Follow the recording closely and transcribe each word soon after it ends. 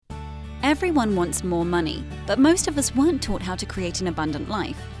Everyone wants more money, but most of us weren't taught how to create an abundant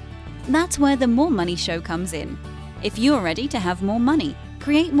life. That's where the More Money Show comes in. If you're ready to have more money,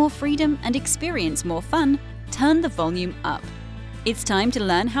 create more freedom, and experience more fun, turn the volume up. It's time to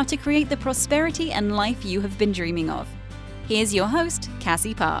learn how to create the prosperity and life you have been dreaming of. Here's your host,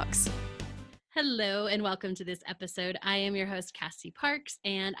 Cassie Parks. Hello and welcome to this episode. I am your host, Cassie Parks,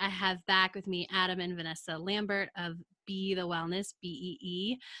 and I have back with me Adam and Vanessa Lambert of Be The Wellness,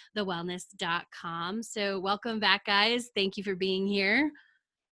 BEE, thewellness.com. So welcome back, guys. Thank you for being here.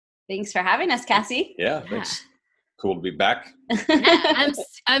 Thanks for having us, Cassie. Yeah, thanks. Cool to be back. Yeah,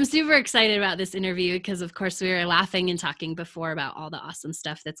 I'm super excited about this interview because, of course, we were laughing and talking before about all the awesome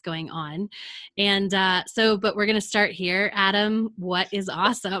stuff that's going on. And but we're going to start here. Adam, what is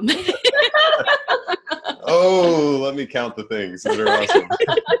awesome? Oh, let me count the things that are awesome.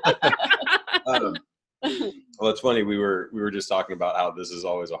 Well, it's funny. We were just talking about how this is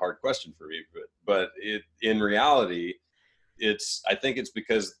always a hard question for me, but in reality, I think it's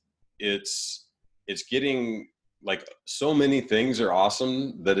because it's getting, like, so many things are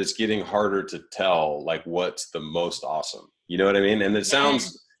awesome that it's getting harder to tell, like, what's the most awesome. You know what I mean? And it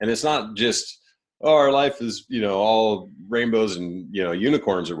sounds, and it's not just, oh, our life is, all rainbows and,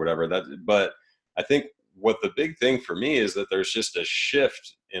 unicorns or whatever. But I think what the big thing for me is that there's just a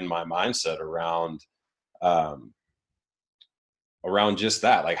shift in my mindset around just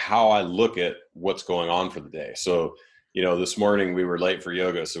that, like how I look at what's going on for the day. So, this morning we were late for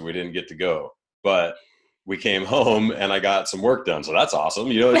yoga, so we didn't get to go, but we came home and I got some work done. So that's awesome.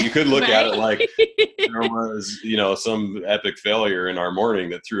 You could look at it like there was, some epic failure in our morning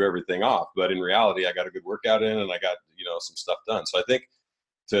that threw everything off. But in reality, I got a good workout in and I got, some stuff done. So I think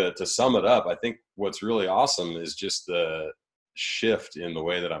to sum it up, I think what's really awesome is just the shift in the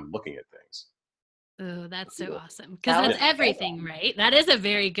way that I'm looking at things. Oh, that's so awesome. Because that's everything, right? That is a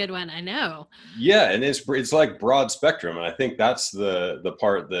very good one. I know. Yeah. And it's like broad spectrum. And I think that's the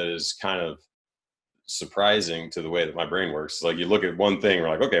part that is kind of surprising to the way that my brain works. Like, you look at one thing, we're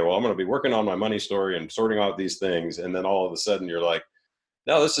like, okay, well, I'm going to be working on my money story and sorting out these things. And then all of a sudden you're like,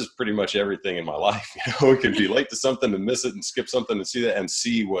 no, this is pretty much everything in my life. We can be late to something and miss it and skip something and see that and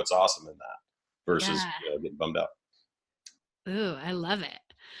see what's awesome in that versus getting bummed out. Ooh, I love it.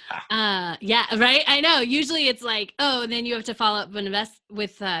 Yeah, right. I know. Usually it's like, oh, and then you have to follow up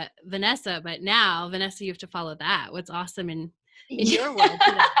with Vanessa. But now, Vanessa, you have to follow that. What's awesome in your world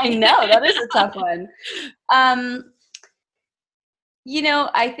today? I know, that is a tough one. I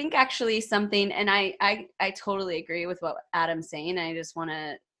think actually something, and I totally agree with what Adam's saying. I just want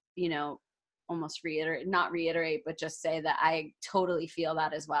to, almost not reiterate, but just say that I totally feel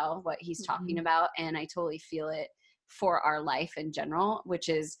that as well, what he's talking about. And I totally feel it for our life in general, which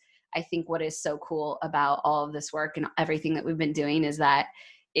is, I think, what is so cool about all of this work and everything that we've been doing is that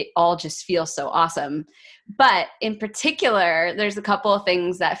it all just feels so awesome. But in particular, there's a couple of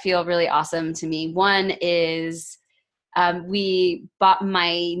things that feel really awesome to me. One is we bought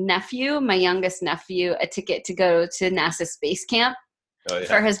my youngest nephew, a ticket to go to NASA Space Camp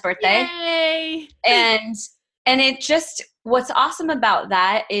for his birthday. Yay! And it just, what's awesome about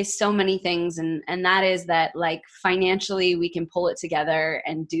that is so many things. And that is that, like, financially we can pull it together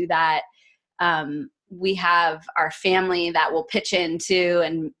and do that. We have our family that will pitch in too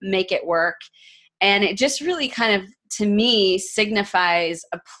and make it work. And it just really kind of, to me, signifies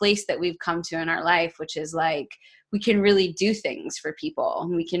a place that we've come to in our life, which is like, we can really do things for people.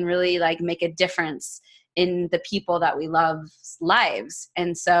 And we can really, like, make a difference in the people that we love's lives.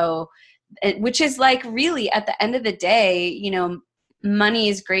 And so, which is, like, really at the end of the day, money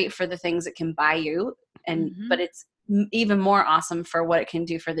is great for the things it can buy you, but it's even more awesome for what it can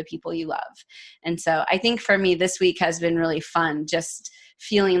do for the people you love. And so I think for me, this week has been really fun, just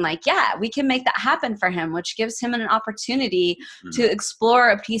feeling like, yeah, we can make that happen for him, which gives him an opportunity to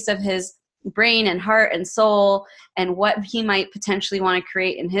explore a piece of his brain and heart and soul and what he might potentially want to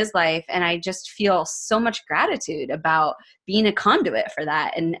create in his life. And I just feel so much gratitude about being a conduit for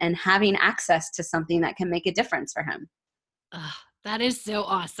that and having access to something that can make a difference for him. That is so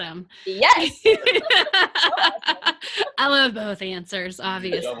awesome. Yes. I love both answers,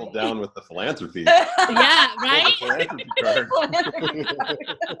 obviously. Double down with the philanthropy. Yeah, right? Philanthropy card.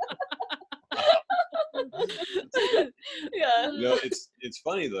 Yeah. It's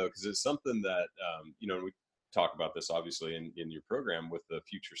funny though, because it's something that we talk about this obviously in your program with the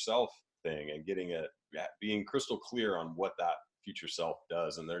future self thing and being crystal clear on what that future self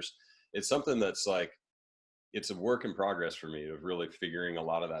does. And it's something that's like, it's a work in progress for me of really figuring a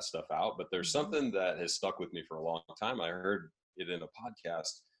lot of that stuff out. But there's something that has stuck with me for a long time. I heard it in a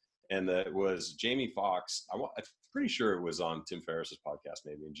podcast, and that was Jamie Foxx. I'm pretty sure it was on Tim Ferriss's podcast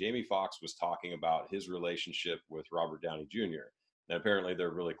maybe, and Jamie Foxx was talking about his relationship with Robert Downey Jr. And apparently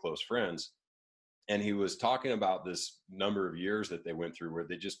they're really close friends. And he was talking about this number of years that they went through where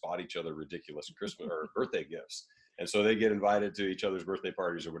they just bought each other ridiculous Christmas or birthday gifts. And so they get invited to each other's birthday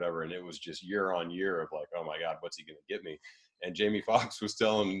parties or whatever. And it was just year on year of like, oh my God, what's he going to get me? And Jamie Foxx was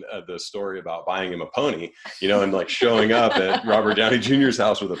telling the story about buying him a pony, you know, and like showing up at Robert Downey Jr.'s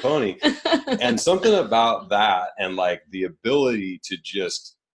house with a pony. And something about that and like the ability to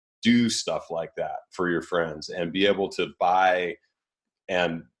just do stuff like that for your friends and be able to buy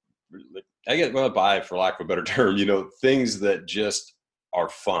and I get well buy for lack of a better term, you know, things that just are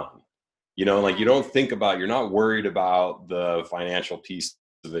fun, you know, like you don't think about, you're not worried about the financial piece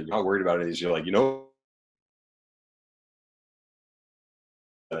of it. You're not worried about it. You're like, you know,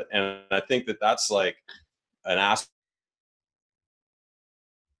 and I think that that's like an aspect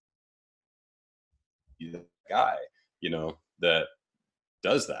guy, you know, that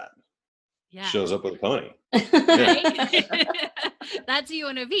does that. Yeah. Shows up with a pony. Right? That's who you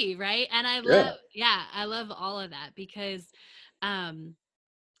want to be, right? And I love, I love all of that because I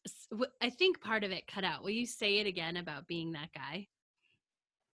think part of it cut out. Will you say it again about being that guy?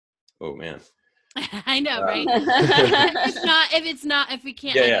 Oh man. I know, right? if we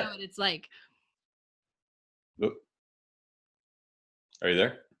can't echo it, it's like. Oop. Are you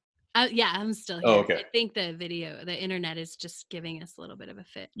there? Yeah, I'm still here. Oh, okay. I think the internet is just giving us a little bit of a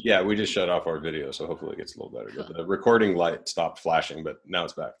fit. Yeah, we just shut off our video, so hopefully it gets a little better. Cool. The recording light stopped flashing, but now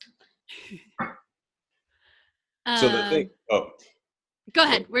it's back. So the thing, go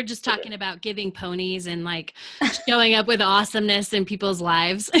ahead. We're just talking about giving ponies and like showing up with awesomeness in people's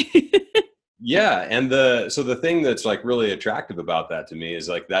lives. Yeah, and the thing that's like really attractive about that to me is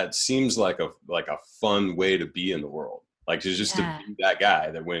like that seems like a fun way to be in the world. Like to be that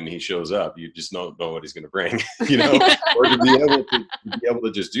guy that when he shows up, you just don't know what he's going to bring, you know, or to be able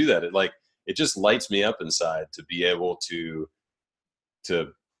to just do that. It just lights me up inside to be able to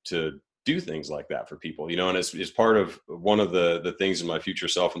do things like that for people, you know, and it's part of one of the things in my future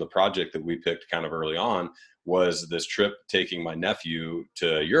self and the project that we picked kind of early on was this trip taking my nephew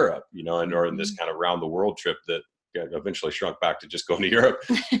to Europe, you know, or in this kind of round the world trip that eventually shrunk back to just going to Europe.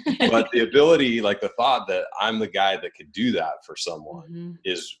 But the ability, like the thought that I'm the guy that could do that for someone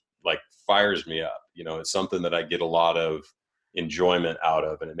is like fires me up. You know, it's something that I get a lot of enjoyment out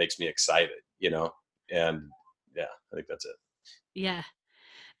of and it makes me excited, you know, and yeah, I think that's it. Yeah.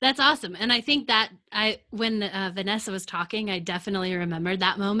 That's awesome. And I think that when Vanessa was talking, I definitely remembered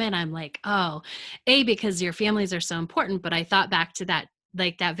that moment. I'm like, oh, because your families are so important. But I thought back to that,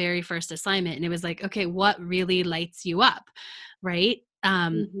 like that very first assignment, and it was like, okay, what really lights you up? Right.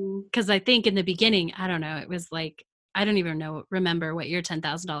 Cause I think in the beginning, I don't know, it was like, I don't even remember what your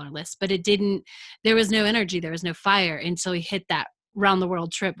 $10,000 list, but there was no energy. There was no fire until you hit that round the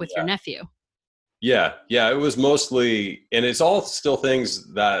world trip with your nephew. Yeah. It was mostly, and it's all still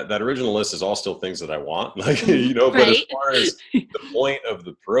things that original list is all still things that I want, like, you know, but as far as the point of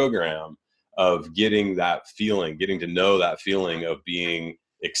the program of getting that feeling, getting to know that feeling of being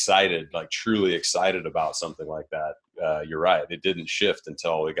excited, like truly excited about something like that. You're right. It didn't shift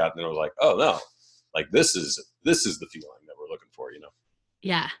until we got, and I was like, oh no, like this is the feeling that we're looking for, you know?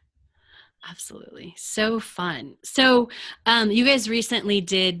 Yeah. Absolutely. So fun. So you guys recently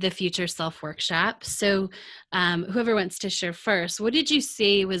did the Future Self Workshop. So whoever wants to share first, what did you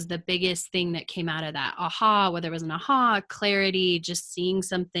say was the biggest thing that came out of that? Aha, whether it was an aha, clarity, just seeing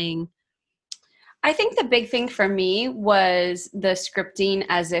something? I think the big thing for me was the scripting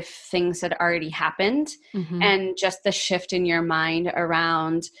as if things had already happened, and just the shift in your mind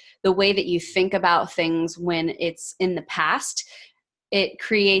around the way that you think about things when it's in the past. It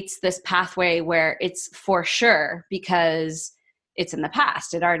creates this pathway where it's for sure because it's in the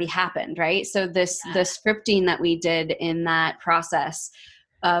past. It already happened, right? So the scripting that we did in that process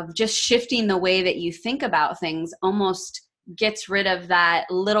of just shifting the way that you think about things almost gets rid of that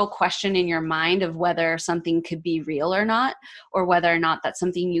little question in your mind of whether something could be real or not, or whether or not that's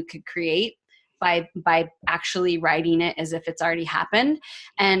something you could create by actually writing it as if it's already happened.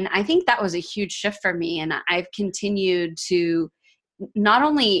 And I think that was a huge shift for me. And I've continued to not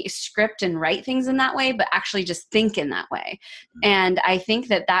only script and write things in that way, but actually just think in that way. And I think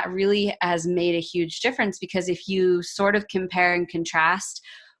that really has made a huge difference, because if you sort of compare and contrast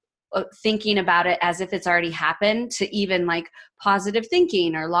thinking about it as if it's already happened to even like positive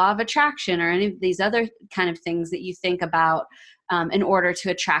thinking or law of attraction or any of these other kind of things that you think about in order to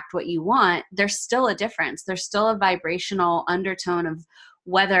attract what you want, there's still a difference. There's still a vibrational undertone of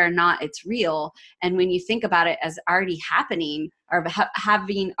whether or not it's real. And when you think about it as already happening or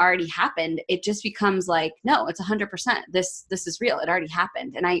having already happened, it just becomes like, no, it's 100%. This is real. It already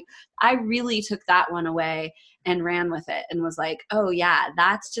happened. And I really took that one away and ran with it and was like, oh yeah,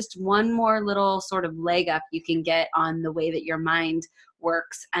 that's just one more little sort of leg up you can get on the way that your mind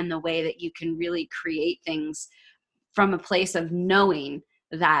works and the way that you can really create things from a place of knowing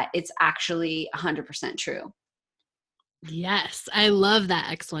that it's actually 100% true. Yes, I love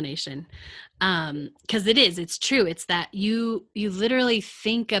that explanation. Because it's true. It's that you literally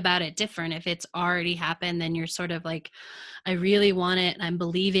think about it different. If it's already happened, then you're sort of like, I really want it and I'm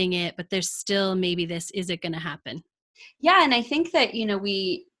believing it, but there's still maybe this isn't going to happen. Yeah. And I think that,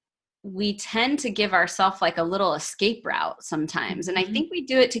 we tend to give ourselves like a little escape route sometimes. And I think we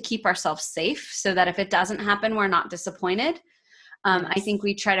do it to keep ourselves safe so that if it doesn't happen, we're not disappointed. I think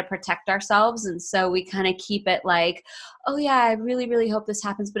we try to protect ourselves. And so we kind of keep it like, oh yeah, I really, really hope this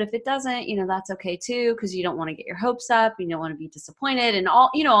happens. But if it doesn't, that's okay too, because you don't want to get your hopes up. You don't want to be disappointed and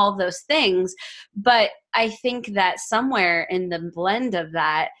all of those things. But I think that somewhere in the blend of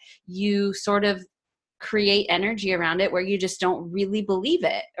that, you sort of create energy around it where you just don't really believe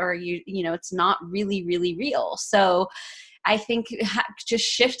it, or it's not really, really real. So I think just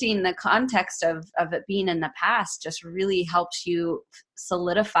shifting the context of it being in the past just really helps you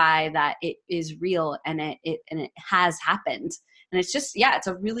solidify that it is real and it has happened. And it's just, it's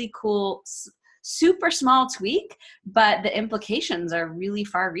a really cool, super small tweak, but the implications are really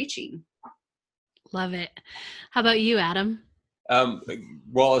far reaching. Love it. How about you, Adam?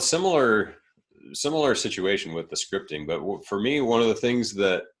 Well, a similar situation with the scripting, but for me, one of the things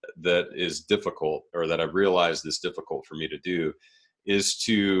that is difficult, or that I've realized is difficult for me to do, is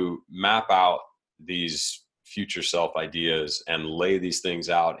to map out these future self ideas and lay these things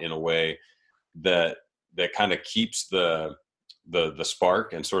out in a way that kind of keeps the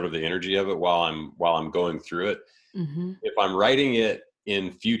spark and sort of the energy of it while I'm going through it. Mm-hmm. If I'm writing it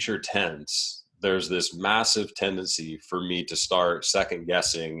in future tense, there's this massive tendency for me to start second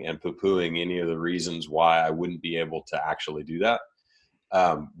guessing and poo-pooing any of the reasons why I wouldn't be able to actually do that.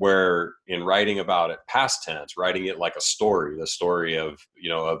 Where in writing about it past tense, writing it like a story, the story of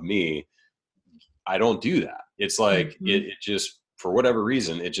me, I don't do that. It's like, it just, for whatever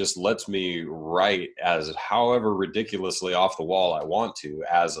reason, it just lets me write as however ridiculously off the wall I want to,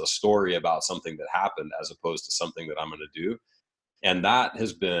 as a story about something that happened, as opposed to something that I'm going to do. And that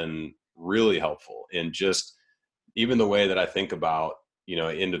has been really helpful in just even the way that I think about,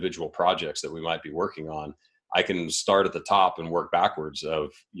 individual projects that we might be working on. I can start at the top and work backwards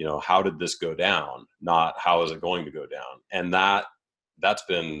of, how did this go down? Not how is it going to go down? And that's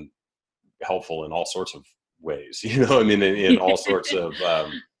been helpful in all sorts of ways, in all sorts of,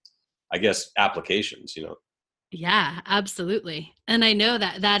 I guess, applications, Yeah, absolutely. And I know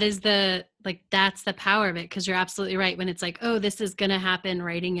that is that's the power of it, because you're absolutely right. When it's like, oh, this is going to happen,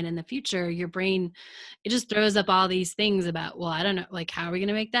 writing it in the future, your brain, it just throws up all these things about, well, I don't know, like, how are we going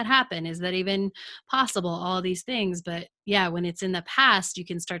to make that happen? Is that even possible? All these things. But yeah, when it's in the past, you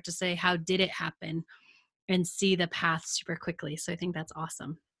can start to say, how did it happen? And see the path super quickly. So I think that's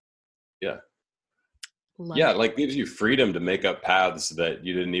awesome. Yeah. Love it. Like, gives you freedom to make up paths that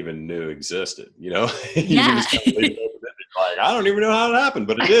you didn't even know existed, you can Yeah. just kind of leave it open. Like, I don't even know how it happened,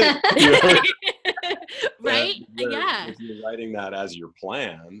 but it did. Right? Yeah. If you're writing that as your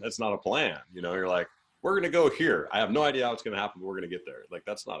plan, that's not a plan. You're like, we're going to go here. I have no idea how it's going to happen, but we're going to get there. Like,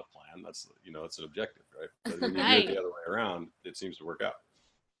 that's not a plan. That's, it's an objective, right? But when you do it the other way around, it seems to work out.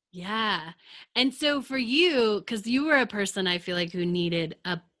 Yeah. And so for you, because you were a person, I feel like, who needed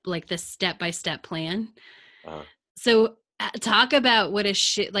the step-by-step plan. Uh-huh. So talk about what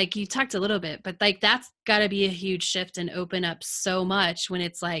like you talked a little bit, but like, that's gotta be a huge shift and open up so much when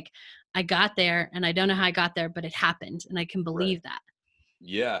it's like, I got there and I don't know how I got there, but it happened and I can believe that.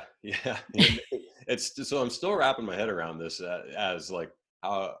 Yeah. It's so I'm still wrapping my head around this as like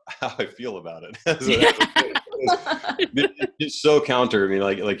how I feel about it. It's so counter. I mean,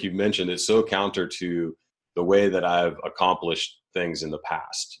 like you mentioned, it's so counter to the way that I've accomplished things in the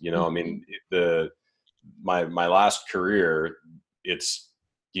past. I mean, my last career, it's,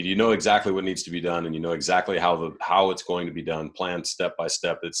 exactly what needs to be done, and exactly how it's going to be done, planned step by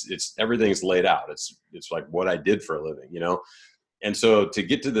step. It's everything's laid out. It's like what I did for a living, And so to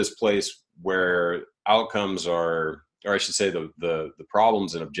get to this place where outcomes are, or I should say the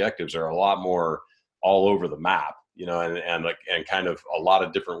problems and objectives are a lot more all over the map, and kind of a lot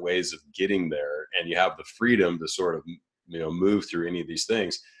of different ways of getting there. And you have the freedom to sort of, move through any of these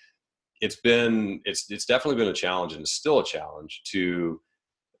things. It's definitely been a challenge, and it's still a challenge to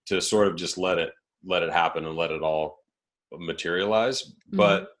sort of just let it happen and let it all materialize.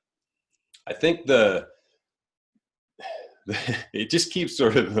 But I think it just keeps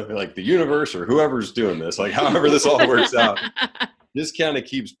sort of like the universe or whoever's doing this, like however this all works out, just kind of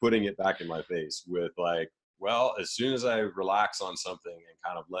keeps putting it back in my face with like, well, as soon as I relax on something and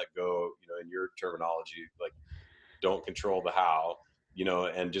kind of let go, in your terminology, like don't control the how,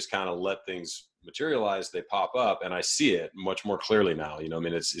 and just kind of let things materialize, they pop up and I see it much more clearly now. I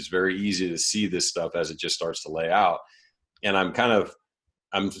mean, it's very easy to see this stuff as it just starts to lay out. And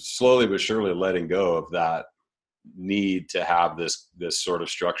I'm slowly but surely letting go of that need to have this sort of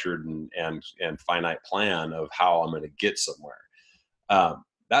structured and finite plan of how I'm going to get somewhere.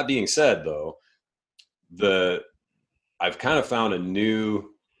 That being said, though, I've kind of found a new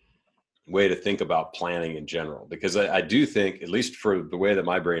way to think about planning in general, because I do think, at least for the way that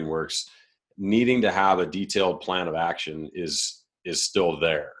my brain works, needing to have a detailed plan of action is still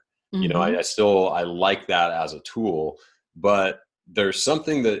there. I like that as a tool, but there's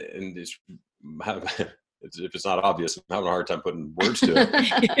something that, and if it's not obvious, I'm having a hard time putting words to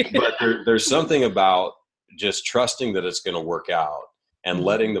it, but there's something about just trusting that it's going to work out and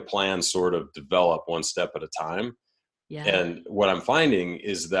letting the plan sort of develop one step at a time. Yeah. And what I'm finding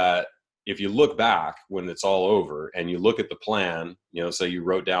is that if you look back when it's all over and you look at the plan, so you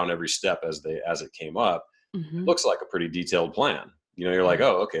wrote down every step as it came up, it looks like a pretty detailed plan. You're like,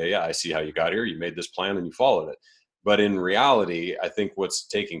 oh, okay, yeah, I see how you got here. You made this plan and you followed it. But in reality, I think what's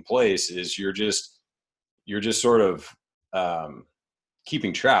taking place is you're just sort of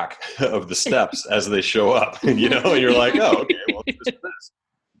keeping track of the steps as they show up, and you're like, oh, okay, well, it's this.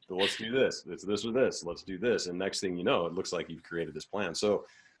 So let's do this. It's this or this. Let's do this. And next thing you know, it looks like you've created this plan. So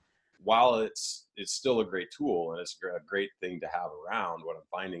while it's still a great tool and it's a great thing to have around, what I'm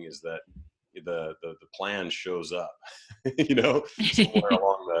finding is that the plan shows up,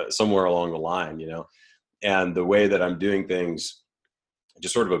 somewhere along the line, and the way that I'm doing things,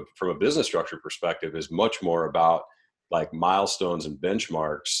 just sort of from a business structure perspective, is much more about like milestones and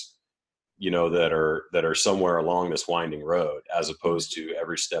benchmarks, that are somewhere along this winding road, as opposed to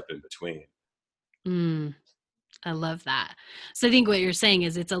every step in between. I love that. So I think what you're saying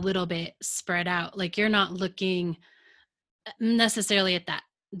is it's a little bit spread out. Like you're not looking necessarily at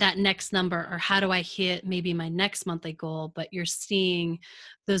that next number, or how do I hit maybe my next monthly goal, but you're seeing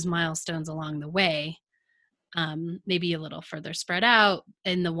those milestones along the way, maybe a little further spread out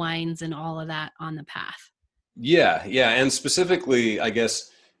in the winds and all of that on the path. Yeah. And specifically, I guess,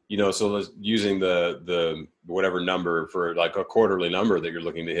 so using the whatever number for like a quarterly number that you're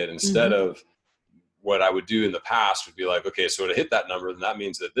looking to hit, instead of what I would do in the past would be like, okay, so to hit that number, then that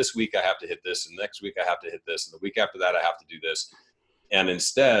means that this week I have to hit this, and next week I have to hit this, and the week after that I have to do this. And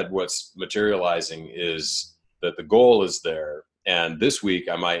instead, what's materializing is that the goal is there, and this week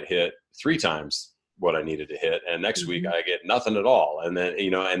I might hit 3 times what I needed to hit, and next week I get nothing at all. And then,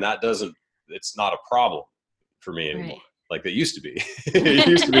 and that it's not a problem for me anymore. Right. Like it used to be. It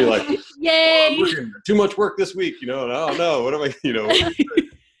used to be like, yay, oh, too much work this week, no, what am I,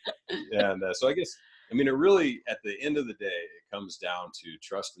 and so I guess, it really, at the end of the day, it comes down to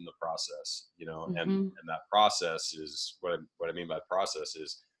trust in the process, and that process is what I mean by process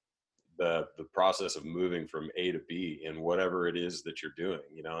is the process of moving from A to B in whatever it is that you're doing,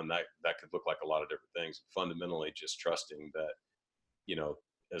 and that could look like a lot of different things. Fundamentally, just trusting that,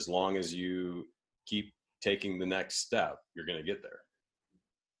 as long as you keep taking the next step, you're going to get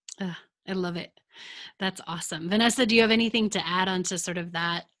there. I love it. That's awesome. Vanessa, do you have anything to add on to sort of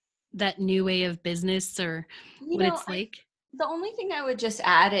that new way of business, or what it's like? The only thing I would just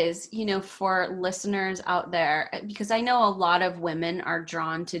add is, for listeners out there, because I know a lot of women are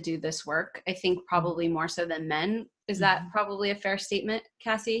drawn to do this work. I think probably more so than men. Is that probably a fair statement,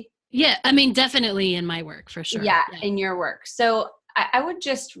 Cassie? Yeah. Definitely in my work, for sure. Yeah. In your work. So I would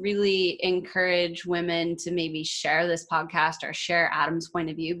just really encourage women to maybe share this podcast or share Adam's point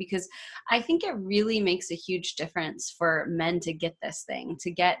of view, because I think it really makes a huge difference for men to get this thing, to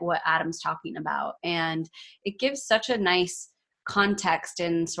get what Adam's talking about. And it gives such a nice context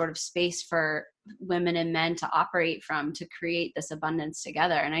and sort of space for women and men to operate from, to create this abundance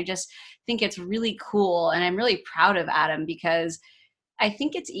together. And I just think it's really cool. And I'm really proud of Adam, because I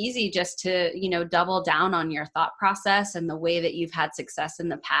think it's easy just to, double down on your thought process and the way that you've had success in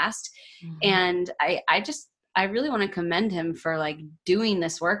the past. And I really want to commend him for like doing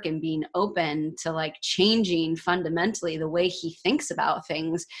this work and being open to like changing fundamentally the way he thinks about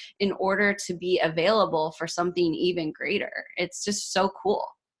things in order to be available for something even greater. It's just so cool.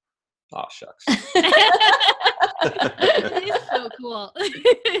 Oh, shucks. It is so cool.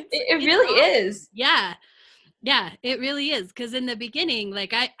 It really is. Yeah. Yeah, it really is. Because in the beginning,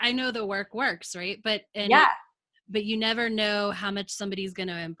 like I know the work works, right? But but you never know how much somebody's going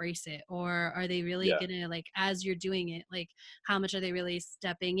to embrace it, or are they really Yeah. going to, like, as you're doing it, like, how much are they really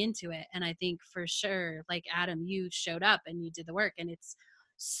stepping into it? And I think for sure, like, Adam, you showed up and you did the work, and it's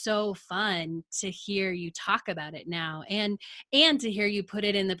so fun to hear you talk about it now, and to hear you put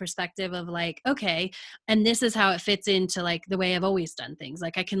it in the perspective of, like, okay, and this is how it fits into, like, the way I've always done things.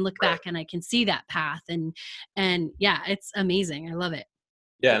 Like, I can look back and I can see that path, and yeah, it's amazing. I love it.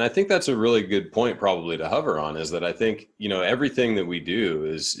 Yeah, and I think that's a really good point probably to hover on, is that I think, everything that we do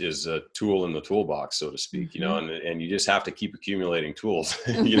is a tool in the toolbox, so to speak, and you just have to keep accumulating tools,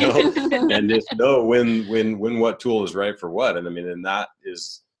 and just know when what tool is right for what. And I mean, and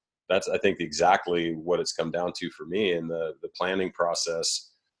that's I think exactly what it's come down to for me in the planning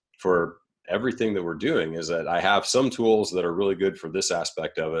process for everything that we're doing, is that I have some tools that are really good for this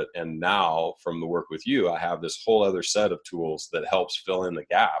aspect of it. And now from the work with you, I have this whole other set of tools that helps fill in the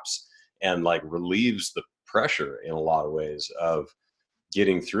gaps and like relieves the pressure in a lot of ways of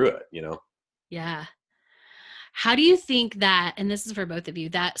getting through it, Yeah. How do you think that, and this is for both of you,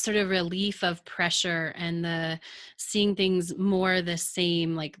 that sort of relief of pressure and the seeing things more the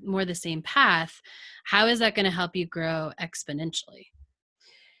same, like more the same path, how is that going to help you grow exponentially?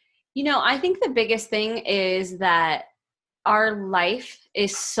 I think the biggest thing is that our life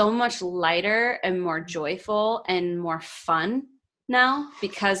is so much lighter and more joyful and more fun now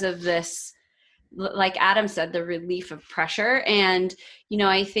because of this, like Adam said, the relief of pressure. And,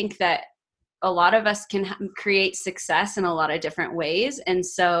 I think that a lot of us can create success in a lot of different ways. And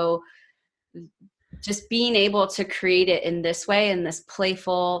so just being able to create it in this way, in this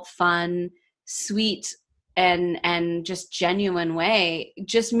playful, fun, sweet, and just genuine way,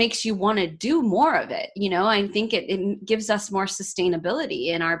 just makes you want to do more of it. I think it gives us more sustainability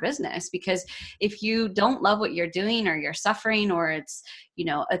in our business, because if you don't love what you're doing, or you're suffering, or it's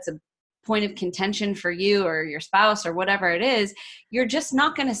a point of contention for you or your spouse or whatever it is, you're just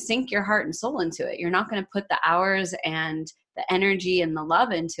not going to sink your heart and soul into it. You're not going to put the hours and the energy and the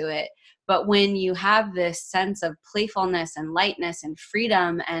love into it. But when you have this sense of playfulness and lightness and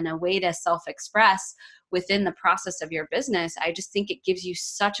freedom and a way to self-express within the process of your business, I just think it gives you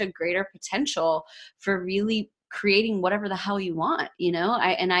such a greater potential for really creating whatever the hell you want,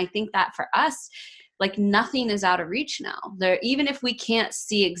 and I think that for us, like, nothing is out of reach now. Even if we can't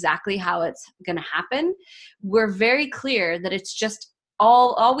see exactly how it's going to happen, we're very clear that it's just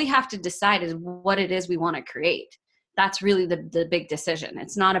all we have to decide is what it is we want to create. That's really the big decision.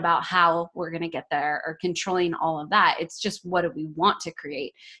 It's not about how we're going to get there or controlling all of that. It's just, what do we want to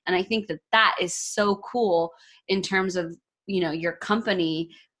create? And I think that is so cool in terms of, your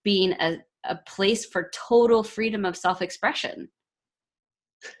company being a place for total freedom of self-expression.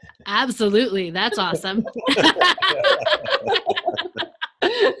 Absolutely. That's awesome.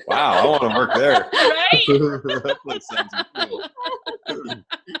 Wow, I want to work there. Right? That place sounds cool.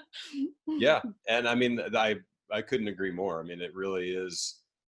 Yeah, and I mean, I couldn't agree more. I mean, it really is.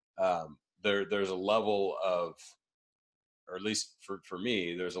 There's a level of, or at least for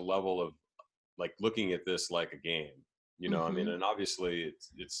me, there's a level of like looking at this like a game. I mean, and obviously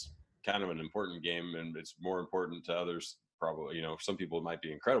it's kind of an important game, and it's more important to others. Probably, some people it might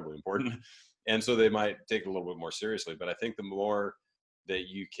be incredibly important, and so they might take it a little bit more seriously. But I think the more that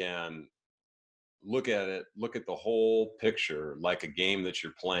you can look at the whole picture like a game that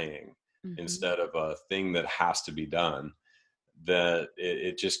you're playing, instead of a thing that has to be done, that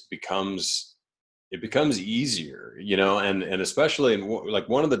it just becomes easier, and especially in like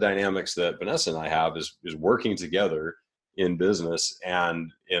one of the dynamics that Vanessa and I have is working together in business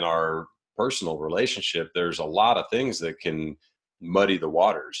and in our personal relationship. There's a lot of things that can muddy the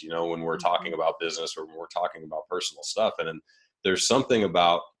waters, when we're talking about business or when we're talking about personal stuff. And there's something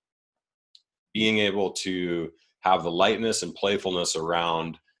about being able to have the lightness and playfulness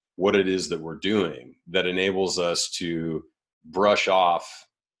around what it is that we're doing that enables us to brush off,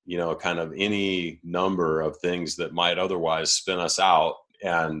 kind of any number of things that might otherwise spin us out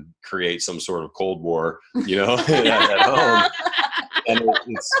and create some sort of Cold War, at home. And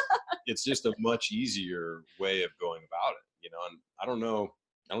it's just a much easier way of going about it, and I don't know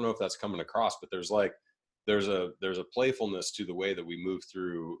if that's coming across, but there's a playfulness to the way that we move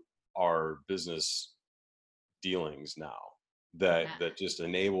through our business dealings now that just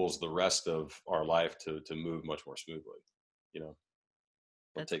enables the rest of our life to move much more smoothly.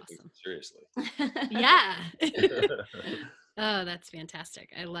 Don't take awesome. things seriously. Yeah. Oh, that's fantastic.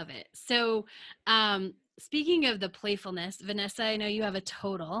 I love it. So, speaking of the playfulness, Vanessa, I know you have a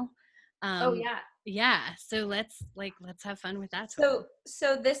total. Oh yeah. Yeah. So let's have fun with that. So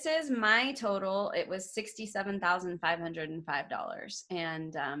this is my total. It was $67,505.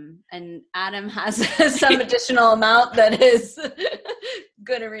 And Adam has some additional amount that is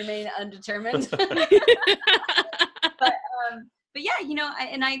going to remain undetermined. But yeah,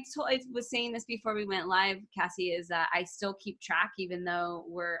 I was saying this before we went live, Cassie, is that I still keep track, even though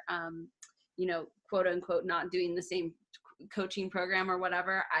we're, quote unquote, not doing the same coaching program or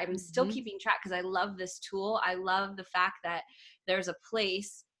whatever. I'm still keeping track because I love this tool. I love the fact that there's a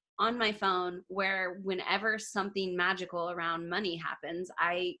place on my phone where whenever something magical around money happens,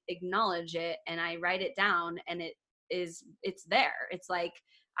 I acknowledge it and I write it down, and it's there. It's like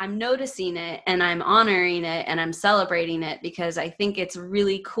I'm noticing it and I'm honoring it and I'm celebrating it, because I think it's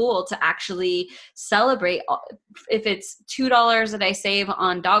really cool to actually celebrate if it's $2 that I save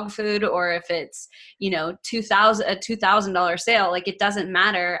on dog food, or if it's, a $2,000 sale. Like, it doesn't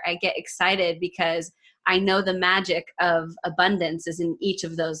matter. I get excited because I know the magic of abundance is in each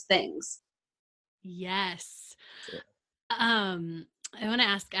of those things. Yes. I want to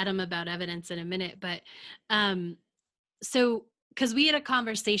ask Adam about evidence in a minute, but because we had a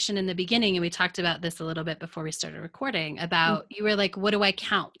conversation in the beginning, and we talked about this a little bit before we started recording, about you were like, what do I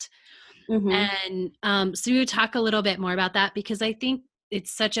count? And so we would talk a little bit more about that, because I think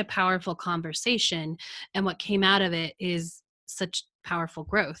it's such a powerful conversation, and what came out of it is such powerful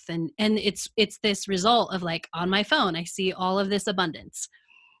growth. And it's this result of, like, on my phone, I see all of this abundance.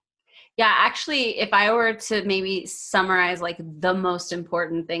 Yeah, actually, if I were to maybe summarize like the most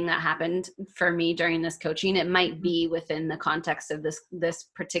important thing that happened for me during this coaching, it might be within the context of this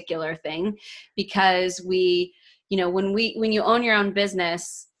particular thing, because when you own your own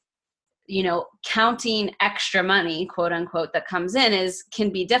business, counting extra money, quote unquote, that comes in can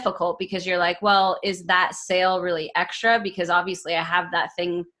be difficult, because you're like, well, is that sale really extra? Because obviously I have that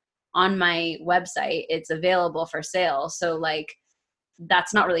thing on my website, it's available for sale. So like,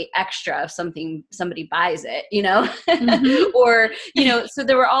 that's not really extra if somebody buys it, or, so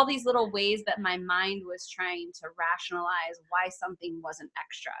there were all these little ways that my mind was trying to rationalize why something wasn't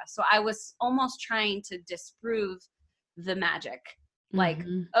extra. So I was almost trying to disprove the magic. Like,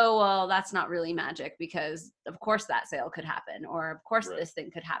 oh, well, that's not really magic, because of course that sale could happen, or of course this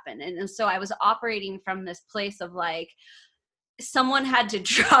thing could happen. And so I was operating from this place of like, someone had to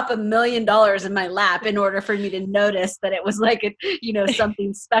drop $1 million in my lap in order for me to notice that it was like,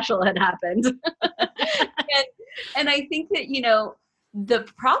 something special had happened. and I think that, the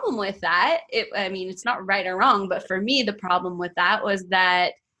problem with that, it's not right or wrong, but for me, the problem with that was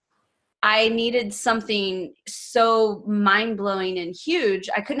that I needed something so mind-blowing and huge.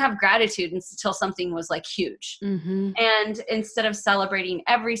 I couldn't have gratitude until something was like huge. And instead of celebrating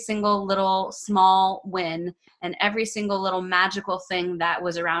every single little small win and every single little magical thing that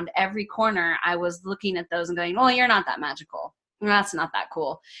was around every corner, I was looking at those and going, well, you're not that magical. That's not that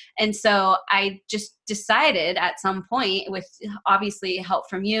cool. And so I just decided at some point, with obviously help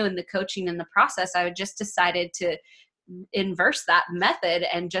from you and the coaching and the process, I just decided to inverse that method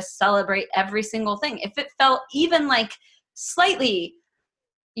and just celebrate every single thing. If it felt even like slightly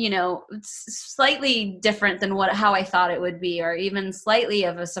different than how I thought it would be, or even slightly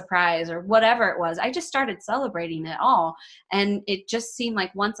of a surprise or whatever it was, I just started celebrating it all. And it just seemed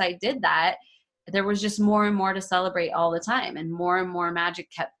like once I did that, there was just more and more to celebrate all the time, and more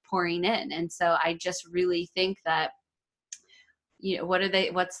magic kept pouring in. And so I just really think that,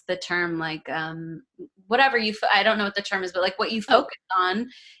 what's the term? Like, whatever I don't know what the term is, but like what you focus on,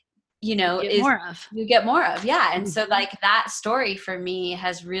 you get more of. Yeah. And so like that story for me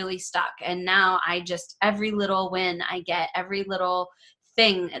has really stuck. And now every little win I get, every little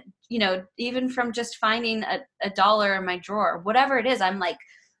thing, even from just finding a dollar in my drawer, whatever it is, I'm like,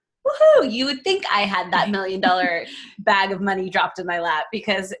 woohoo, you would think I had that $1 million bag of money dropped in my lap,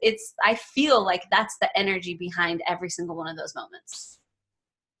 because I feel like that's the energy behind every single one of those moments.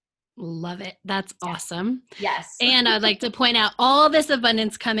 Love it. That's awesome. Yes. And I'd like to point out all this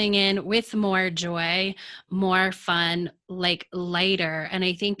abundance coming in with more joy, more fun, like lighter. And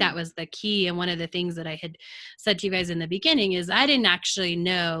I think that was the key. And one of the things that I had said to you guys in the beginning is I didn't actually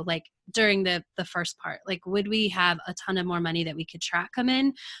know, like during the first part, like, would we have a ton of more money that we could track come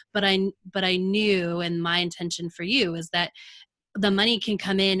in? But I knew, and my intention for you is that the money can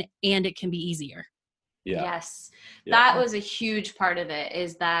come in and it can be easier. Yeah. Yes. Yeah. That was a huge part of it,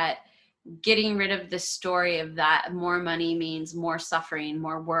 is that getting rid of the story of that more money means more suffering,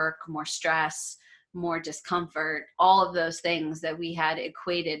 more work, more stress, more discomfort, all of those things that we had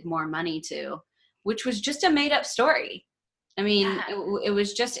equated more money to, which was just a made up story. I mean, it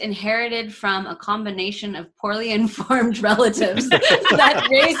was just inherited from a combination of poorly informed relatives that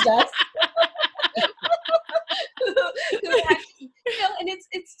raised us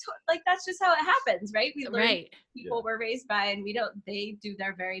how it happens, right? We learn Right. people we're raised by, and they do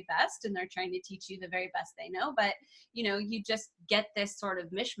their very best, and they're trying to teach you the very best they know. But, you know, you just get this sort of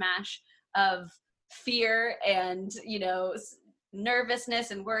mishmash of fear and, you know,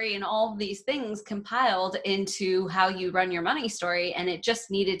 nervousness and worry and all of these things compiled into how you run your money story. And it just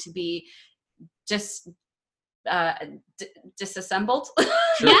needed to be just disassembled.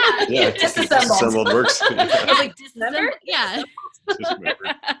 Sure. Yeah. Yeah. Disassembled. works. It's like Remember? Yeah.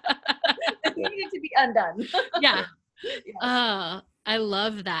 It needed to be undone. Yeah. Yes. I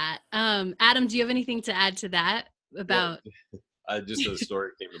love that. Adam, do you have anything to add to that about? Just a story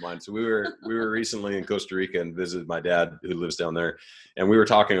came to mind. So we were recently in Costa Rica and visited my dad who lives down there, and we were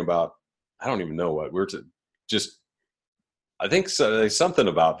talking about, I don't even know what, I think so, something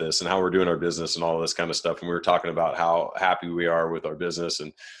about this and how we're doing our business and all this kind of stuff. And we were talking about how happy we are with our business.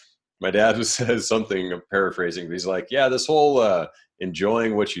 And my dad says something, I'm paraphrasing, but he's like, yeah, this whole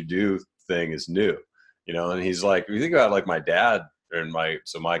enjoying what you do thing is new, you know? And he's like, if you think about like my dad and my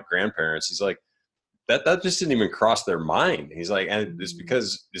grandparents, he's like, that just didn't even cross their mind. He's like, and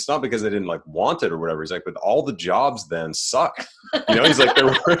it's not because they didn't like want it or whatever. He's like, but all the jobs then suck. You know, he's like, there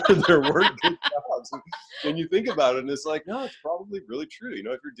weren't good jobs. And you think about it and it's like, no, it's probably really true. You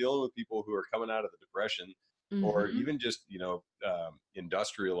know, if you're dealing with people who are coming out of the Depression or even just, you know,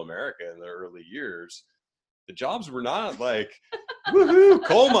 industrial America in the early years, the jobs were not like, woohoo,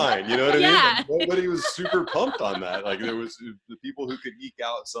 coal mine. You know what I mean? Like, nobody was super pumped on that. Like there was the people who could eke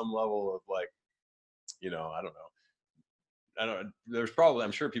out some level of like, you know, I don't know. There's probably,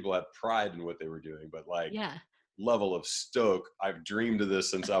 I'm sure people had pride in what they were doing, but like level of stoke, I've dreamed of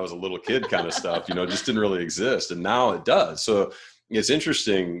this since I was a little kid kind of stuff, you know, just didn't really exist. And now it does. So it's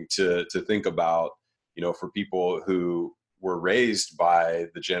interesting to think about, you know, for people who were raised by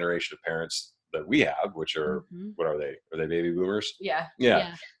the generation of parents that we have, which are, what are they? Are they baby boomers? Yeah.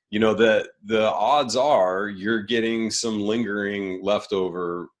 You know, the odds are you're getting some lingering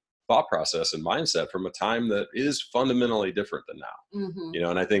leftover thought process and mindset from a time that is fundamentally different than now. You know,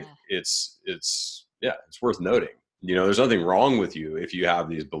 and I think it's worth noting. You know, there's nothing wrong with you if you have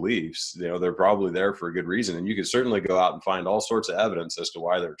these beliefs. You know, they're probably there for a good reason, and you can certainly go out and find all sorts of evidence as to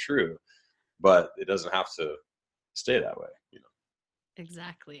why they're true, but it doesn't have to stay that way. You know,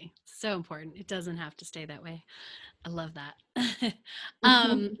 exactly. So important. It doesn't have to stay that way. I love that.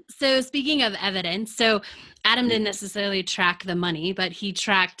 So speaking of evidence, so Adam didn't necessarily track the money, but he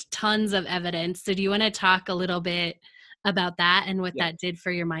tracked tons of evidence. So do you want to talk a little bit about that and what that did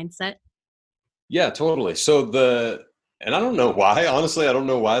for your mindset? Yeah, totally. So and I don't know why, honestly, I don't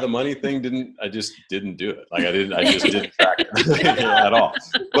know why the money thing I just didn't do it. Like I just didn't track it at all.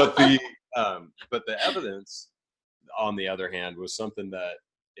 But the evidence on the other hand was something that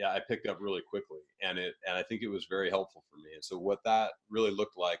I picked up really quickly, and I think it was very helpful for me. And so what that really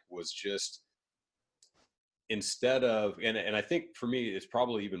looked like was just instead of, and I think for me, it's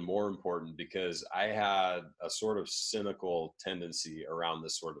probably even more important because I had a sort of cynical tendency around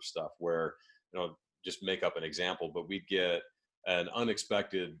this sort of stuff where, you know, just make up an example, but we'd get an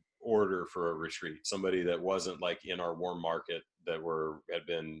unexpected order for a retreat, somebody that wasn't like in our warm market that had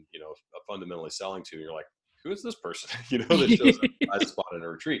been, you know, fundamentally selling to, and you're like, who is this person? You know, that shows up as a spot in a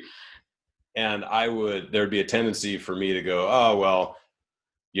retreat. And there'd be a tendency for me to go, oh, well,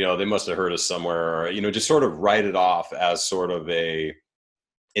 you know, they must have heard us somewhere, or, you know, just sort of write it off as sort of it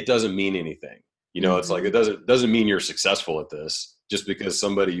doesn't mean anything. You know, it's like, it doesn't mean you're successful at this just because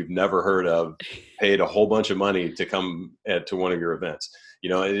somebody you've never heard of paid a whole bunch of money to come to one of your events, you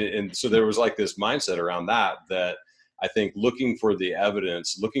know? And so there was like this mindset around that I think looking for the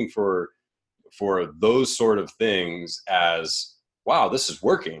evidence, looking for those sort of things as, wow, this is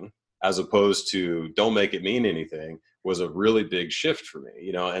working, as opposed to don't make it mean anything, was a really big shift for me,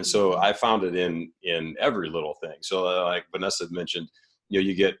 you know? And so I found it in every little thing. So like Vanessa mentioned, you know,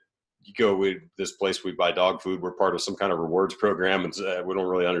 you go with this place, we buy dog food. We're part of some kind of rewards program, and we don't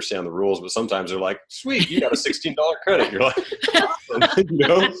really understand the rules, but sometimes they're like, sweet, you got a $16 credit. You're like, awesome, you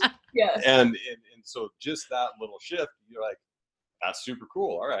know? Yes. And so just that little shift, you're like, that's super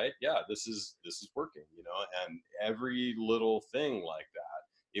cool. All right. Yeah, this is working, you know, and every little thing like that,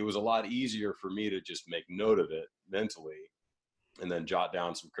 it was a lot easier for me to just make note of it mentally and then jot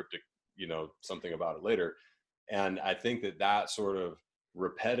down some cryptic, you know, something about it later. And I think that sort of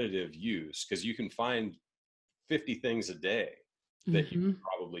repetitive use, because you can find 50 things a day that you can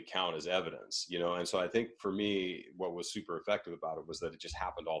probably count as evidence, you know? And so I think for me, what was super effective about it was that it just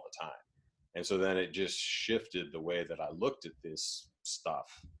happened all the time. And so then it just shifted the way that I looked at this stuff,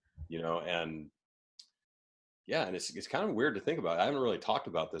 you know, and it's kind of weird to think about. I haven't really talked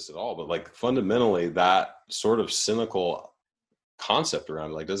about this at all, but like fundamentally that sort of cynical concept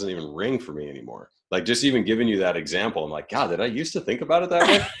around it, like doesn't even ring for me anymore. Like just even giving you that example, I'm like, God, did I used to think about it that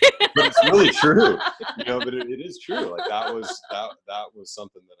way? But it's really true, you know, but it is true. Like that was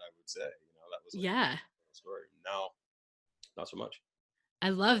something that I would say, you know, that was like Yeah. a story. Now, not so much. I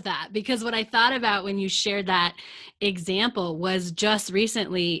love that, because what I thought about when you shared that example was just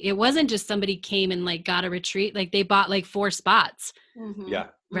recently, it wasn't just somebody came and like got a retreat, like they bought like 4 spots. Mm-hmm. Yeah.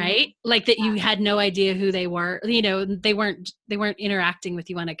 Right? Like that you had no idea who they were, you know, they weren't interacting with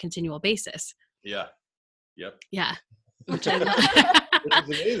you on a continual basis. Yeah. Yep. Yeah. Which I love.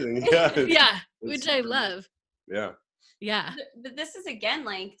 Which is amazing. Yeah. Yeah. Which I love. Yeah. Yeah. But this is again,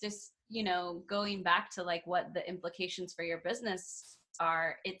 like just, you know, going back to like what the implications for your business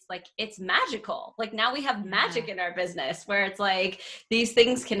are. It's like, it's magical. Like now we have magic in our business where it's like these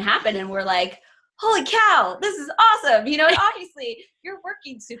things can happen and we're like, holy cow, this is awesome. You know, and obviously you're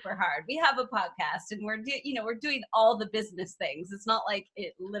working super hard. We have a podcast and we're doing all the business things. It's not like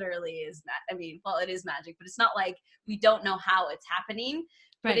it literally is, it is magic, but it's not like we don't know how it's happening.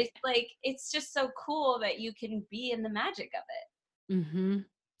 But it's like, it's just so cool that you can be in the magic of it. Mm-hmm.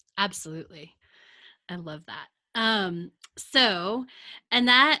 Absolutely. I love that. So, and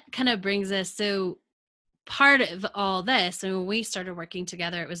that kind of brings us, so part of all this, and when we started working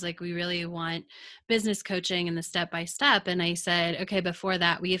together, it was like, we really want business coaching and the step-by-step. And I said, okay, before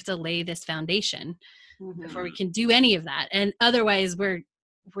that, we have to lay this foundation before we can do any of that. And otherwise we're,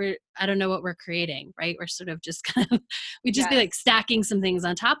 I don't know what we're creating, right? We're sort of just kind of, we just be like stacking some things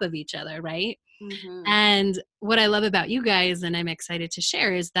on top of each other. Right. Mm-hmm. And what I love about you guys, and I'm excited to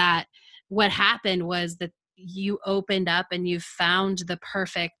share, is that what happened was that you opened up and you found the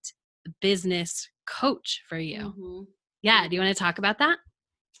perfect business coach for you. Mm-hmm. Yeah. Do you want to talk about that?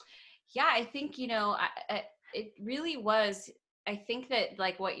 Yeah, I think, you know, it really was, I think that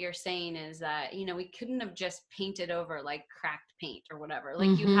like what you're saying is that, you know, we couldn't have just painted over like cracked paint or whatever.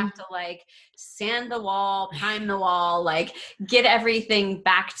 Like you have to like sand the wall, prime the wall, like get everything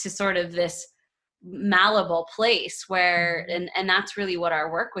back to sort of this malleable place where, and that's really what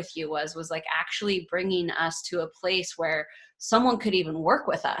our work with you was like actually bringing us to a place where someone could even work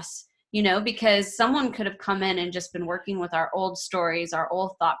with us, you know, because someone could have come in and just been working with our old stories, our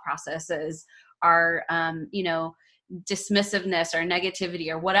old thought processes, our, you know, dismissiveness or negativity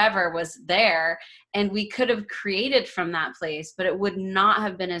or whatever was there. And we could have created from that place, but it would not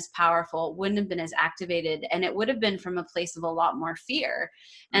have been as powerful, wouldn't have been as activated, and it would have been from a place of a lot more fear.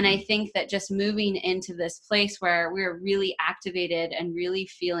 And I think that just moving into this place where we're really activated and really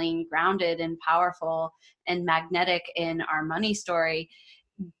feeling grounded and powerful and magnetic in our money story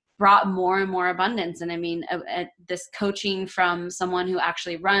brought more and more abundance. And I mean, this coaching from someone who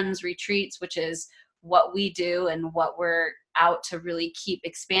actually runs retreats, which is what we do and what we're out to really keep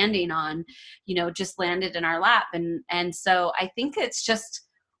expanding on, you know, just landed in our lap. And so I think it's just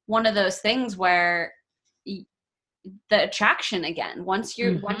one of those things where the attraction, again, once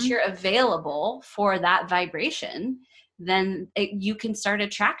you're available for that vibration, then you can start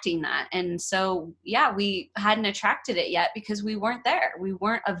attracting that. And so, yeah, we hadn't attracted it yet because we weren't there. We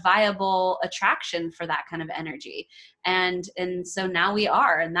weren't a viable attraction for that kind of energy. And so now we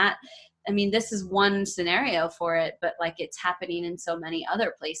are. And that, I mean, this is one scenario for it, but like it's happening in so many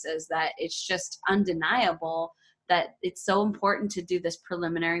other places that it's just undeniable that it's so important to do this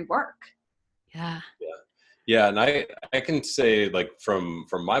preliminary work. Yeah. Yeah. And I can say, like, from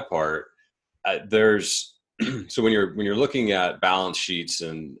my part, there's, so when you're looking at balance sheets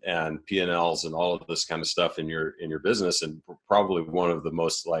and P&Ls and all of this kind of stuff in your business, and probably one of the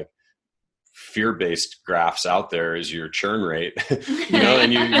most like fear-based graphs out there is your churn rate, you know,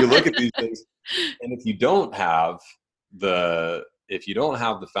 and you look at these things, and if you don't have the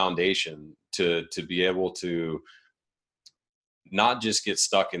foundation to be able to not just get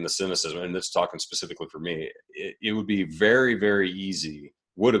stuck in the cynicism, and this is talking specifically for me, it would be very, very easy,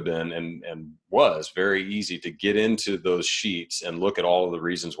 would have been and was very easy to get into those sheets and look at all of the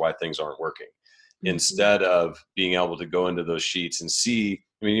reasons why things aren't working, instead of being able to go into those sheets and see,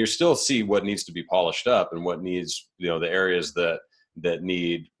 I mean, you still see what needs to be polished up and what needs, you know, the areas that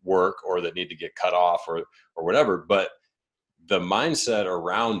need work or that need to get cut off or whatever. But the mindset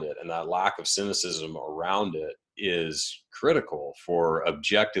around it and that lack of cynicism around it is critical for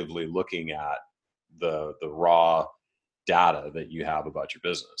objectively looking at the raw data that you have about your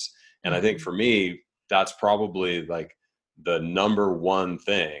business. And I think for me, that's probably like the number one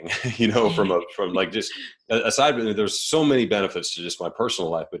thing, you know, from like, just aside, there's so many benefits to just my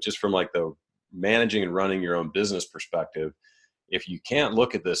personal life, but just from like the managing and running your own business perspective, if you can't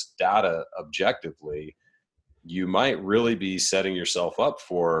look at this data objectively, you might really be setting yourself up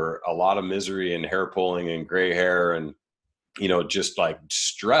for a lot of misery and hair pulling and gray hair and just like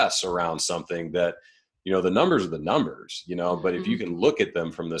stress around something that, the numbers are the numbers, but if you can look at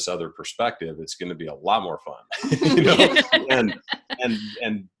them from this other perspective, it's going to be a lot more fun,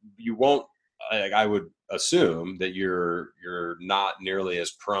 and you won't, I would assume that you're not nearly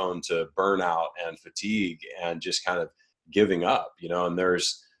as prone to burnout and fatigue and just kind of giving up, and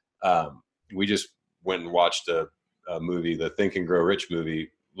there's, we just went and watched a movie, the Think and Grow Rich movie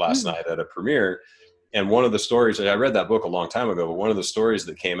last night at a premiere. And one of the stories, I read that book a long time ago, but one of the stories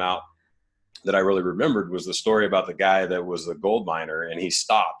that came out that I really remembered was the story about the guy that was the gold miner, and he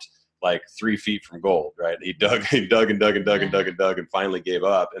stopped like 3 feet from gold, right? He dug and finally gave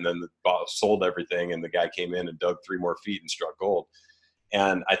up. And then the boss sold everything, and the guy came in and dug 3 more feet and struck gold.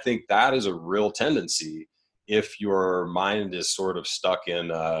 And I think that is a real tendency if your mind is sort of stuck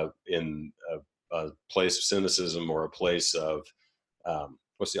in a place of cynicism, or a place of,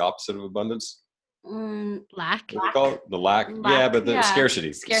 what's the opposite of abundance? Lack. What do we call it? The lack. Yeah, but the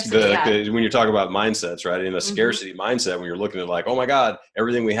scarcity. When you talk about mindsets, right? In a scarcity mindset, when you're looking at like, oh my God,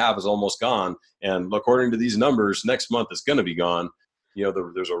 everything we have is almost gone, and according to these numbers, next month it's going to be gone.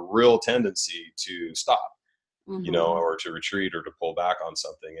 There's a real tendency to stop, or to retreat, or to pull back on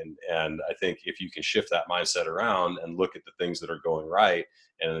something. And I think if you can shift that mindset around and look at the things that are going right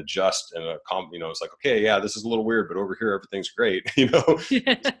and adjust, and it's like, okay, yeah, this is a little weird, but over here everything's great.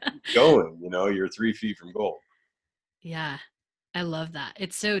 Going, you're 3 feet from gold. Yeah, I love that.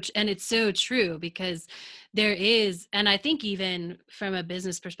 It's so true, because there is, and I think even from a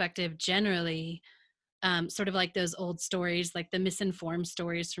business perspective, generally, sort of like those old stories, like the misinformed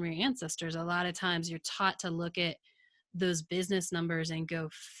stories from your ancestors, a lot of times you're taught to look at those business numbers and go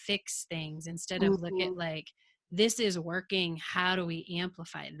fix things instead of look at like, this is working, how do we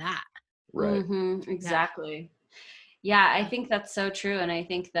amplify that? Right. Exactly. Yeah, I think that's so true. And I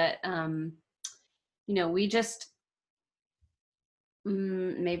think that, we just,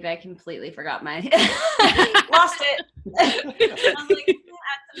 maybe I completely forgot my, lost it. I was like, I had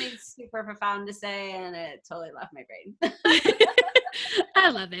something super profound to say, and it totally left my brain. I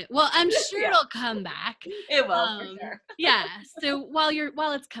love it. Well, I'm sure it'll come back. It will, for sure. Yeah. So while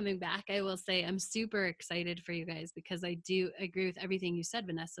it's coming back, I will say I'm super excited for you guys, because I do agree with everything you said,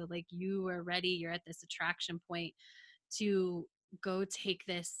 Vanessa. Like, you are ready. You're at this attraction point to go take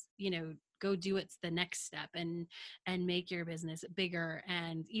this, go do what's the next step, and make your business bigger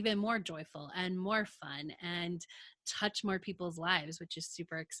and even more joyful and more fun, and touch more people's lives, which is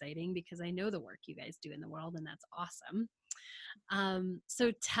super exciting, because I know the work you guys do in the world, and that's awesome.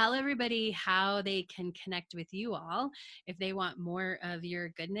 So tell everybody how they can connect with you all if they want more of your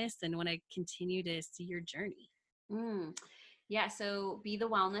goodness and want to continue to see your journey. Yeah, so Be the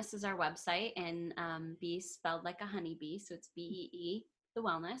Wellness is our website, and Be spelled like a honeybee, so it's BEE, the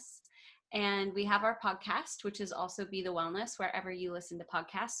Wellness. And we have our podcast, which is also Be the Wellness, wherever you listen to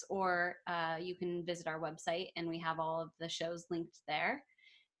podcasts, or you can visit our website, and we have all of the shows linked there.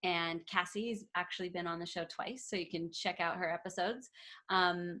 And Cassie's actually been on the show twice, so you can check out her episodes.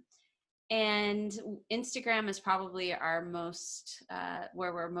 And Instagram is probably our most,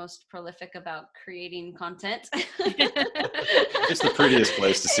 where we're most prolific about creating content. It's the prettiest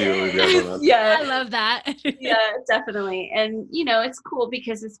place to see what we've got going on. Yeah, I love that. Yeah, definitely. And, it's cool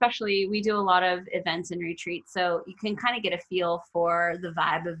because especially we do a lot of events and retreats, so you can kind of get a feel for the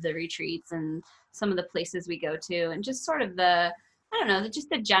vibe of the retreats and some of the places we go to, and just sort of just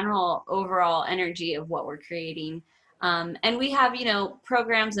the general overall energy of what we're creating. And we have,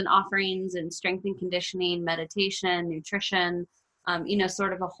 programs and offerings and strength and conditioning, meditation, nutrition,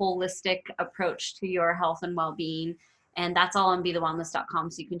 sort of a holistic approach to your health and well-being. And that's all on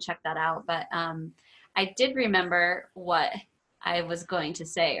BeTheWellness.com, so you can check that out. But I did remember what I was going to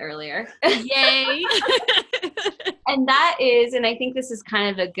say earlier. Yay! And that is, and I think this is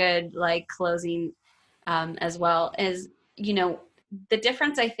kind of a good closing as well, is, the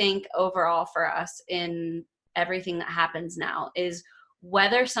difference I think overall for us in everything that happens now is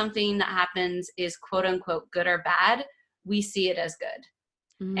whether something that happens is quote unquote good or bad, we see it as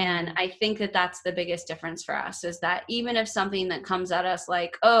good. And I think that that's the biggest difference for us, is that even if something that comes at us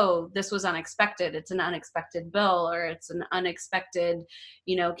like, oh, this was unexpected, it's an unexpected bill, or it's an unexpected,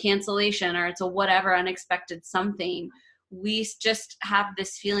 cancellation, or it's a whatever unexpected something, we just have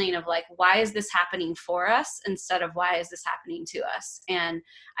this feeling of like, why is this happening for us instead of why is this happening to us? And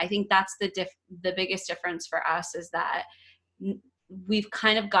I think that's the biggest difference for us, is that we've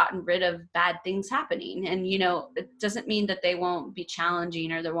kind of gotten rid of bad things happening. And, it doesn't mean that they won't be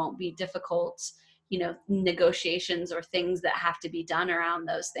challenging or there won't be difficult, negotiations or things that have to be done around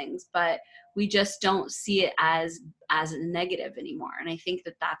those things, but we just don't see it as a negative anymore. And I think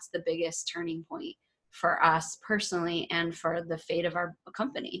that that's the biggest turning point for us personally and for the fate of our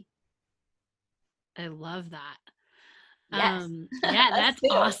company. I love that. Yes. Yeah, that's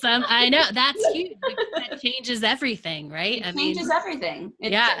awesome. I know, that's huge. That changes everything, right? It changes everything.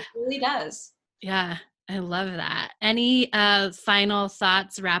 It really does. Yeah, I love that. Any final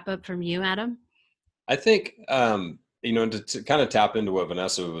thoughts, wrap up from you, Adam? I think, to kind of tap into what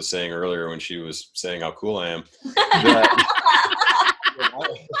Vanessa was saying earlier when she was saying how cool I am.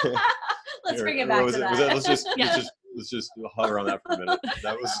 Let's bring it back to that. Let's just hover on that for a minute.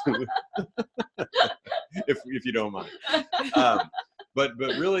 That was, if you don't mind. But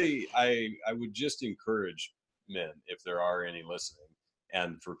really, I would just encourage men, if there are any listening,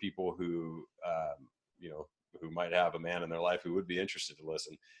 and for people who who might have a man in their life who would be interested to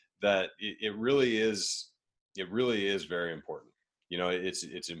listen, that it really is very important.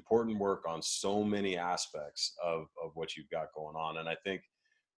 It's important work on so many aspects of what you've got going on. And I think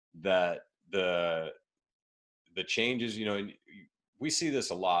that the changes, we see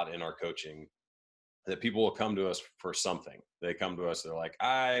this a lot in our coaching, that people will come to us for something. They come to us, they're like,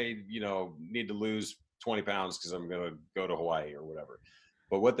 I need to lose 20 pounds because I'm going to go to Hawaii or whatever.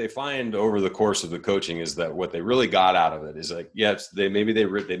 But what they find over the course of the coaching is that what they really got out of it is like, yes, they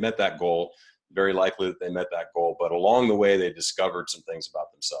met that goal. Very likely that they met that goal, but along the way they discovered some things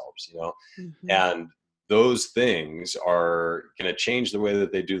about themselves, Mm-hmm. and those things are going to change the way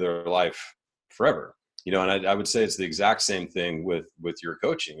that they do their life forever. And I would say it's the exact same thing with your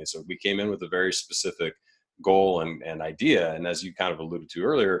coaching. And so we came in with a very specific goal and idea, and as you kind of alluded to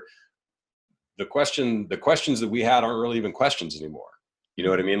earlier, the questions that we had aren't really even questions anymore. You know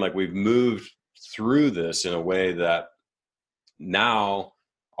what I mean? Like, we've moved through this in a way that now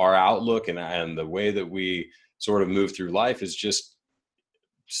our outlook and the way that we sort of move through life is just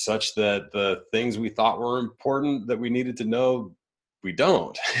such that the things we thought were important that we needed to know, we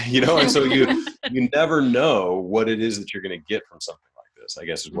don't, and so you never know what it is that you're going to get from something like this, I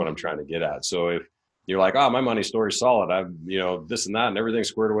guess is what I'm trying to get at. So if you're like, oh, my money story's solid, I've, this and that and everything's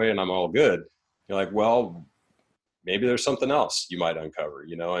squared away and I'm all good. You're like, well, maybe there's something else you might uncover,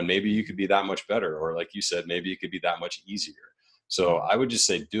 and maybe you could be that much better. Or like you said, maybe it could be that much easier. So I would just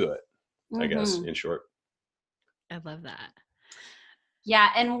say, do it, I guess, in short. I love that. Yeah.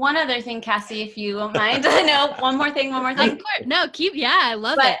 And one other thing, Cassie, if you don't mind, I know one more thing. Of course. No, I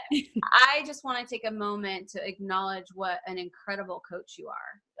love it. I just want to take a moment to acknowledge what an incredible coach you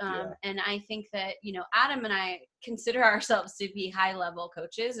are. And I think that, Adam and I consider ourselves to be high level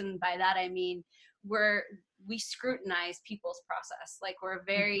coaches. And by that, I mean, we scrutinize people's process. Like, we're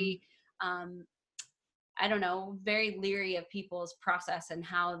very, very leery of people's process and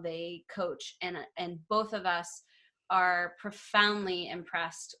how they coach. And both of us are profoundly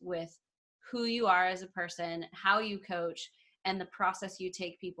impressed with who you are as a person, how you coach, and the process you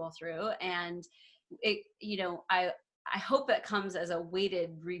take people through. And I hope that comes as a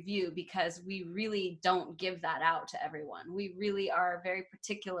weighted review, because we really don't give that out to everyone. We really are very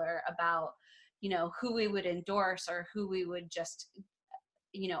particular about, who we would endorse or who we would just,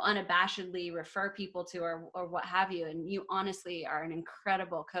 unabashedly refer people to or what have you. And you honestly are an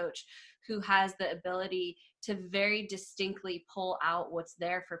incredible coach who has the ability to very distinctly pull out what's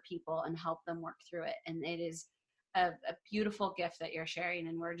there for people and help them work through it. And it is a beautiful gift that you're sharing.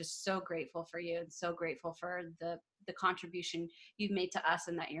 And we're just so grateful for you and so grateful for the contribution you've made to us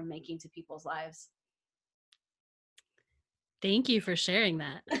and that you're making to people's lives. Thank you for sharing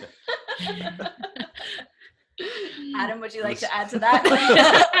that. Adam, would you like to add to that?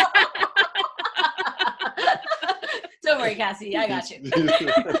 Don't worry, Cassie, I got you.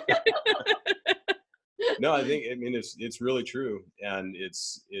 No, I mean, it's really true. And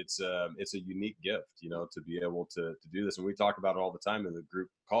it's a unique gift, to be able to do this. And we talk about it all the time in the group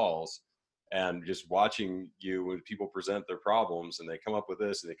calls, and just watching you when people present their problems and they come up with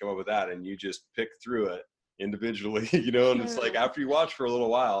this and they come up with that, and you just pick through it individually, and it's like, after you watch for a little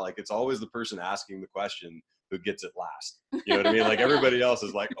while, like, it's always the person asking the question who gets it last. You know what I mean? Like, everybody else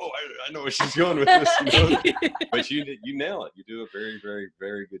is like, oh, I know where she's going with this, but you nail it. You do a very, very,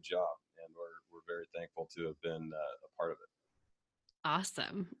 very good job. And we're very thankful to have been a part of it.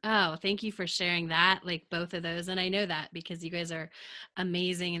 Awesome. Oh, thank you for sharing that, like both of those. And I know that because you guys are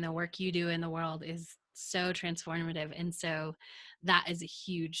amazing and the work you do in the world is so transformative and so that is a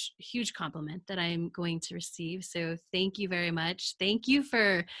huge, huge compliment that I'm going to receive. So thank you very much. Thank you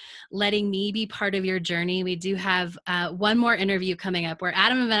for letting me be part of your journey. We do have one more interview coming up where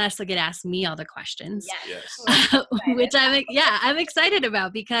Adam and Vanessa get asked me all the questions, which I'm excited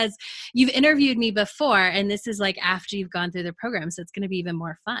about because you've interviewed me before, and this is like after you've gone through the program. So it's going to be even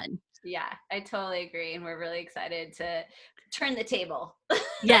more fun. Yeah, I totally agree. And we're really excited to turn the table.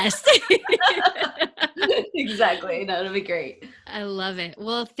 Yes. Exactly. No, it'll be great. I love it.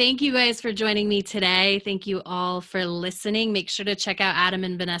 Well, thank you guys for joining me today. Thank you all for listening. Make sure to check out Adam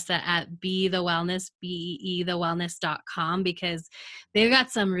and Vanessa at Be the Wellness, BEEthewellness.com, because they've got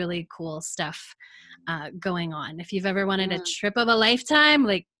some really cool stuff going on. If you've ever wanted a trip of a lifetime,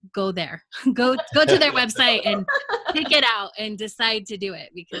 like go there, go to their website and pick it out and decide to do it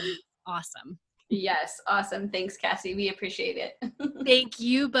because it's awesome. Yes. Awesome. Thanks, Cassie. We appreciate it. Thank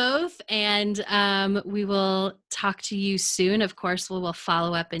you both. And we will talk to you soon. Of course, we'll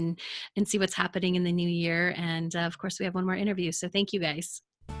follow up and see what's happening in the new year. And of course, we have one more interview. So thank you guys.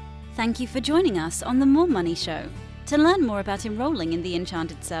 Thank you for joining us on The More Money Show. To learn more about enrolling in the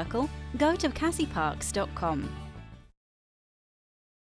Enchanted Circle, go to cassieparks.com.